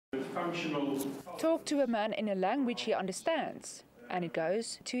Talk to a man in a language he understands, and it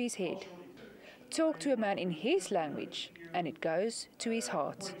goes to his head. Talk to a man in his language, and it goes to his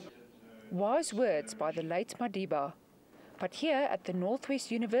heart. Wise words by the late Madiba. But here at the Northwest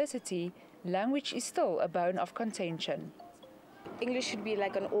University, language is still a bone of contention. English should be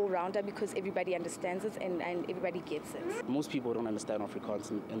like an all-rounder because everybody understands it and everybody gets it. Most people don't understand Afrikaans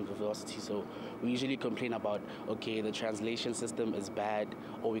in university, so we usually complain about, okay, the translation system is bad,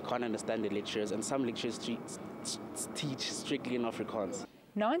 or we can't understand the lectures, and some lectures teach strictly in Afrikaans.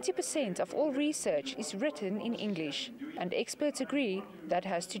 90% of all research is written in English, and experts agree that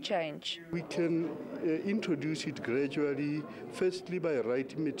has to change. We can introduce it gradually, firstly by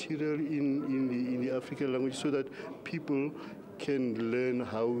writing material in the African language so that people can learn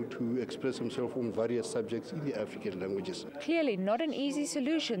how to express themselves on various subjects in the African languages. Clearly not an easy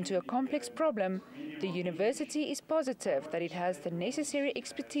solution to a complex problem, the university is positive that it has the necessary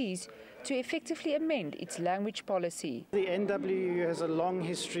expertise to effectively amend its language policy. The NWU has a long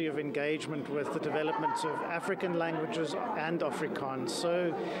history of engagement with the development of African languages and Afrikaans.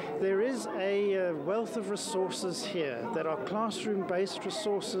 So there is a wealth of resources here that are classroom-based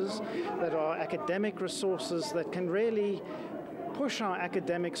resources, that are academic resources that can really push our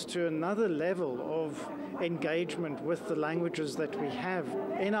academics to another level of engagement with the languages that we have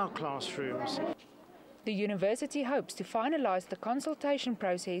in our classrooms. The university hopes to finalize the consultation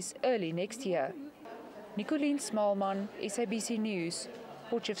process early next year. Nicolien Smallman, SABC News,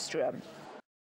 Potchefstroom.